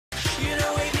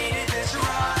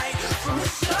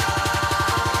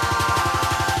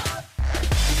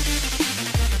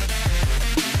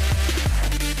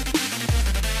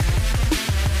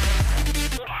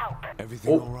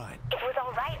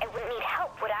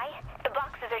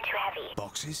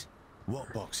Boxes?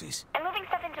 What boxes? I'm moving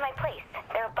stuff into my place.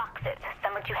 There are boxes.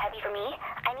 Some are too heavy for me.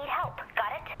 I need help.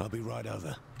 Got it? I'll be right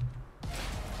over.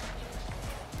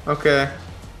 Okay.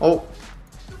 Oh.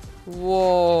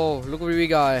 Whoa, look what we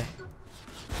got.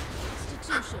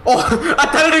 Oh, I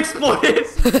thought it exploded.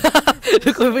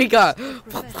 Look what we got.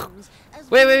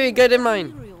 Wait, get in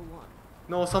mine.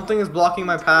 No, something is blocking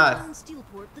my path.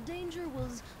 The danger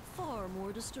was far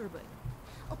more disturbing.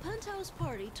 A penthouse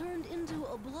party turned into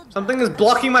a blood. Something is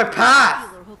blocking my path.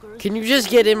 Can you just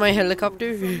get in my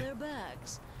helicopter?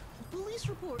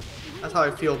 That's how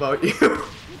I feel about you.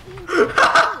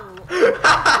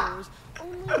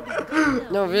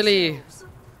 No, really.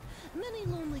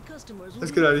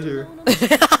 Let's get out of here.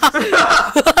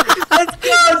 Let's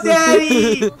go,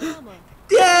 Daddy!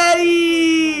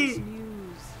 Daddy!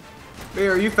 Wait,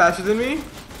 are you faster than me?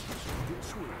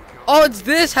 Oh, it's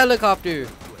this helicopter.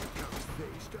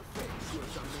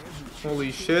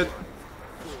 Holy shit.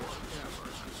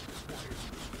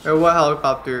 Hey, what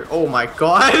helicopter? Oh my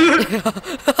god!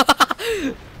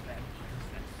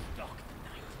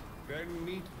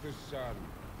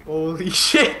 Holy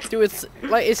shit! Dude, it's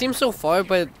like it seems so far,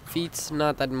 but feet's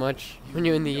not that much when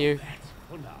you're in the air.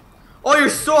 Oh, you're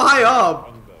so high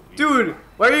up! Dude,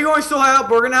 why are you going so high up?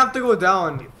 We're gonna have to go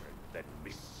down.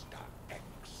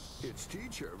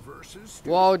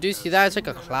 Whoa, do you see that? It's like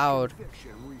a cloud.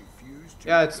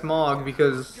 Yeah, it's smog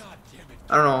because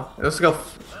I don't know. It looks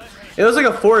like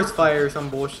a forest fire or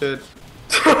some bullshit.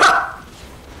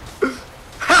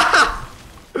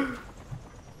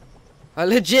 I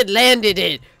legit landed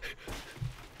it.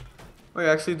 Oh, you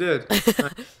actually did.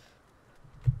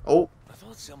 Oh. I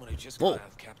thought someone who just got out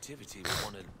of captivity would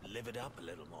want to live it up a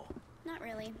little more. Not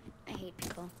really. I hate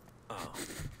people. Oh.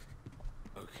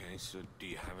 Okay, so do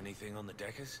you have anything on the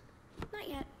deckers? Not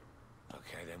yet.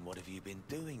 Okay, then what have you been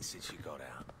doing since you got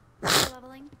out?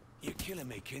 Leveling. You're killing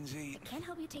me, Kinsey. I can't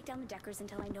help you take down the Deckers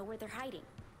until I know where they're hiding.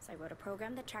 So I wrote a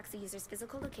program that tracks the user's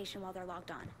physical location while they're logged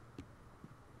on.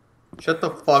 Shut the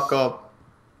fuck up.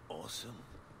 Awesome.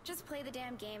 Just play the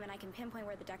damn game and I can pinpoint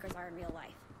where the Deckers are in real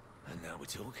life. And now we're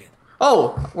talking.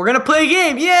 Oh, we're gonna play a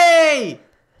game! Yay!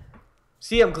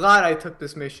 See, I'm glad I took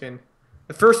this mission.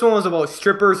 The first one was about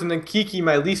strippers, and then Kiki,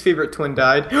 my least favorite twin,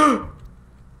 died.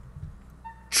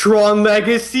 Tron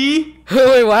Legacy?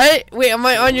 Wait, what? Wait, am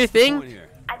I on your thing?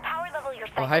 I power level your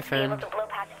Oh, hi, friend.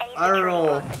 I don't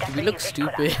know. We look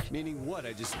stupid. Meaning what?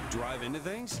 I just drive into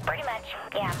things? Pretty much,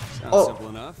 yeah. Sounds simple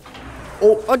enough.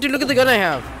 Oh, dude, look at the gun I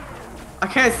have. I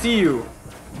can't see you.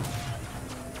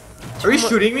 Are you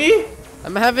shooting me?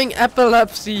 I'm having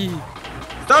epilepsy.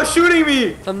 Stop shooting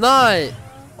me! I'm not.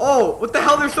 Oh, what the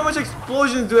hell? There's so much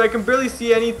explosions, dude. I can barely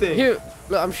see anything. Here,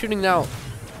 look, I'm shooting now.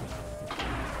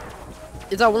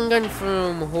 It's that one gun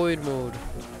from Hoid mode.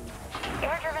 You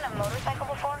ever driven a motorcycle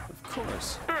before? Of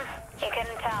course. You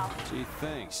couldn't tell. Gee,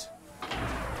 thanks.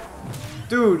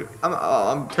 Dude,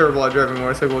 I'm terrible at driving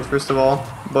motorcycles, first of all,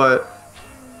 but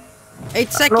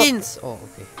 8 seconds. Oh,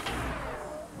 okay.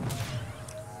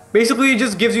 basically it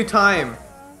just gives you time.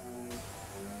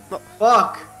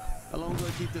 Fuck. How long do I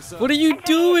keep this up? What are you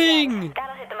doing?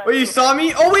 That'll hit the most. Wait, you saw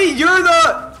me? Oh wait, you're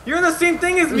in the same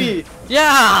thing as me.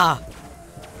 Yeah.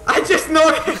 I just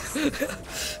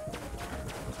noticed.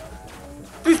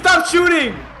 Dude, stop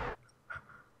shooting.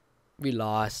 We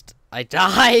lost. I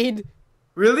died.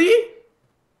 Really?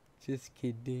 Just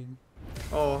kidding.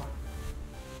 Oh.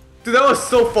 Dude, that was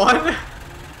so fun.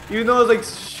 Even though it was like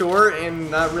short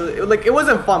and not really, it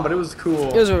wasn't fun, but it was cool.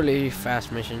 It was a really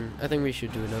fast mission. I think we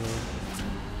should do another one.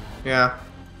 Yeah.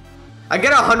 I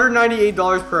get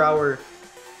 $198 per hour.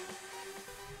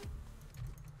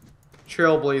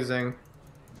 Trailblazing.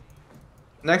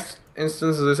 Next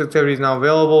instance of this activity is now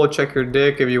available. Check your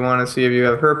dick if you want to see if you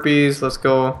have herpes. Let's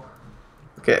go.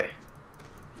 Okay.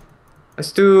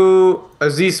 Let's do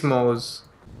Azismos.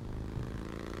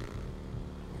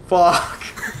 Fuck.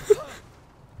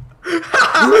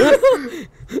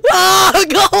 Ah,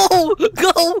 go!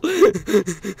 Go!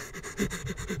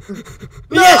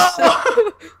 Yes!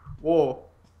 Whoa.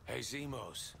 Hey,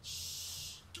 Zemos.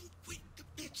 Shh. Don't wake the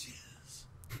bitches.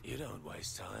 You don't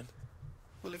waste time.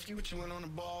 Well, if you went on a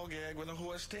ball gag with a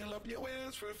horse tail up your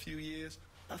ass for a few years,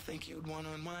 I think you'd want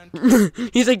to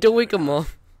unwind. He's like, don't wake him up.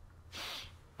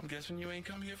 I'm guessing you ain't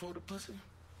come here for the pussy.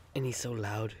 And he's so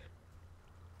loud.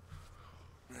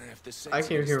 I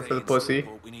came here for the pussy.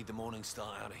 We need the morning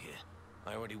star out of here.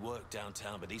 I already work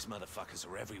downtown, but these motherfuckers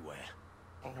are everywhere.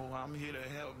 Oh, I'm here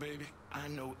to help, baby. I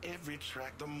know every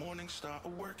track the Morning Star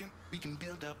are working. We can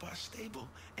build up our stable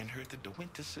and hurt the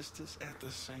DeWinter sisters at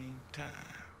the same time.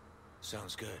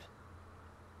 Sounds good.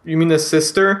 You mean the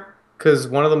sister? Because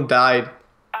one of them died.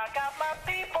 I got my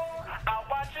people out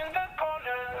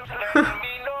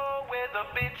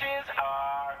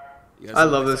Got I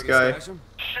some love place this I can guy. stash 'em?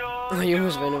 Oh, you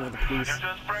almost ran over the police.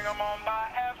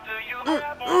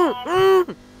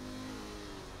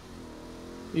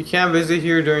 You can't visit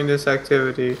here during this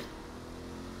activity.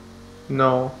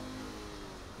 No.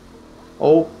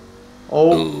 Oh.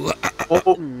 Oh. Oh.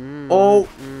 Oh.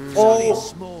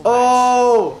 Oh.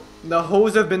 Oh. The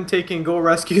hoes have been taken. Go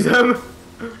rescue them.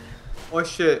 Oh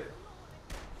shit.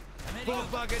 Poor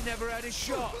bugger never had a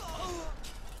shot.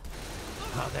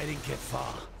 Oh, they didn't get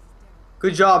far.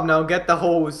 Good job. Now get the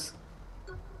hose.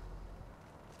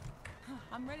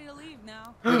 I'm ready to leave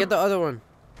now. You get the other one.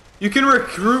 You can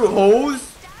recruit hoes?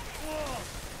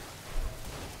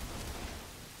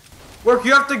 Work,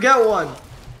 you have to get one.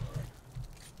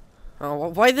 Oh,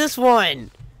 why this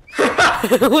one?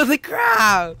 With the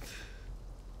crowd.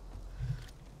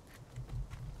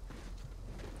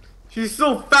 She's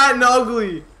so fat and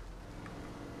ugly.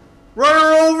 Run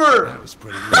her over. That was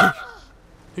pretty much.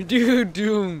 Dude,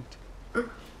 doomed.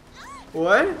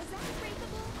 What?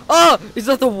 Oh, is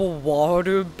that the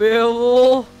water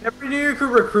bill? Every day you could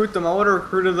recruit them. I would have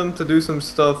recruited them to do some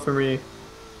stuff for me.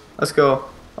 Let's go.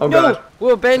 Oh No, god.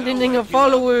 we're abandoning a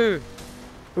follower.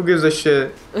 Who gives a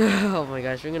shit? Oh my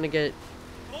gosh, we're gonna get...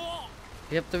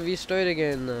 You have to restart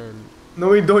again then. No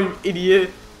we don't, you idiot.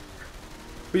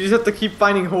 We just have to keep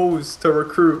finding hoes to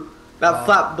recruit. That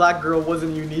flat black girl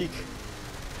wasn't unique.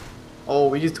 Oh,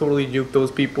 we just totally juked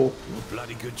those people. You're a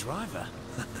bloody good driver.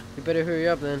 You better hurry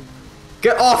up then.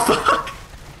 Get off!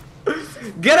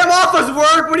 Get him off us,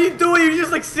 Work! What are you doing? You're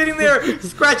just like sitting there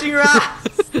scratching your ass!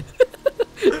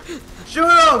 Shoot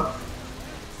him!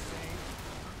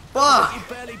 Fuck! You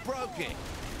barely broke it.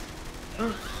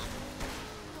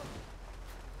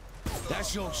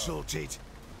 That's your sorted.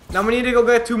 Now we need to go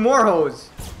get 2 more hoes.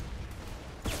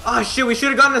 Ah shit, we should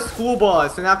have gotten a school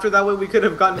bus, and after that way we could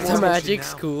have gotten It's more. a magic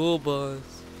school bus.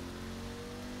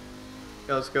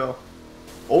 Okay, let's go.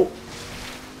 Oh.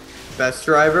 Best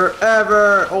driver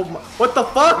ever! Oh my, what the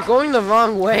You're fuck? going the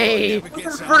wrong way. I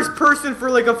was in first person for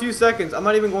like a few seconds. I'm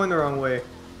not even going the wrong way.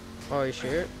 Oh, are you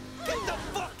sure? Get the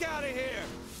fuck out of here!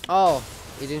 Oh,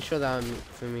 you didn't show that on me,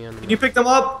 for me on the Can you pick them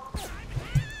up?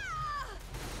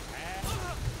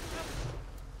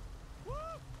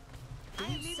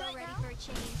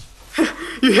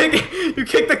 you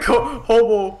kick the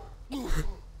hobo.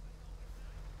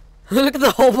 Look at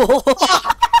the hobo.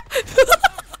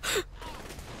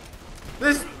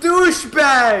 This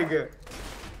douchebag!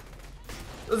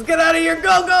 Let's get out of here!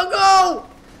 Go, go, go!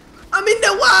 I'm in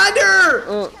the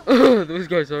water! Those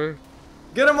guys are.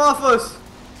 Get him off us!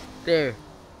 There.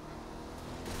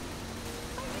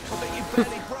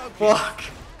 Fuck.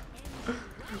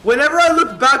 Whenever I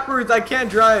look backwards, I can't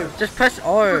drive. Just press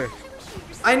R.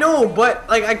 I know, but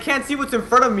like I can't see what's in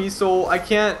front of me, so I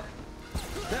can't.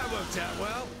 That worked out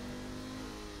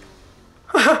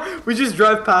well. We just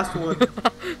drive past one.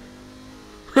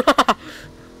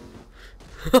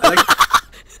 I like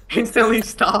instantly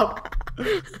stop.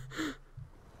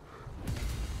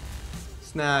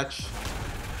 Snatch.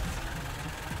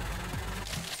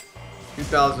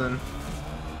 2000.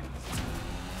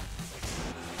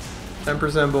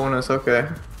 10% bonus, okay.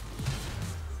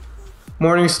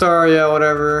 Morningstar, yeah,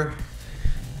 whatever.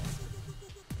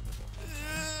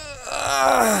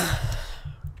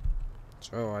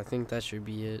 So I think that should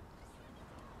be it.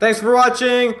 Thanks for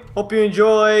watching. Hope you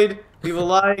enjoyed. Leave a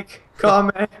like,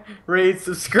 comment, rate,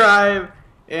 subscribe,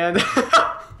 and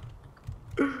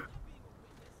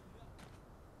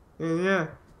and yeah,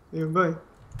 bye.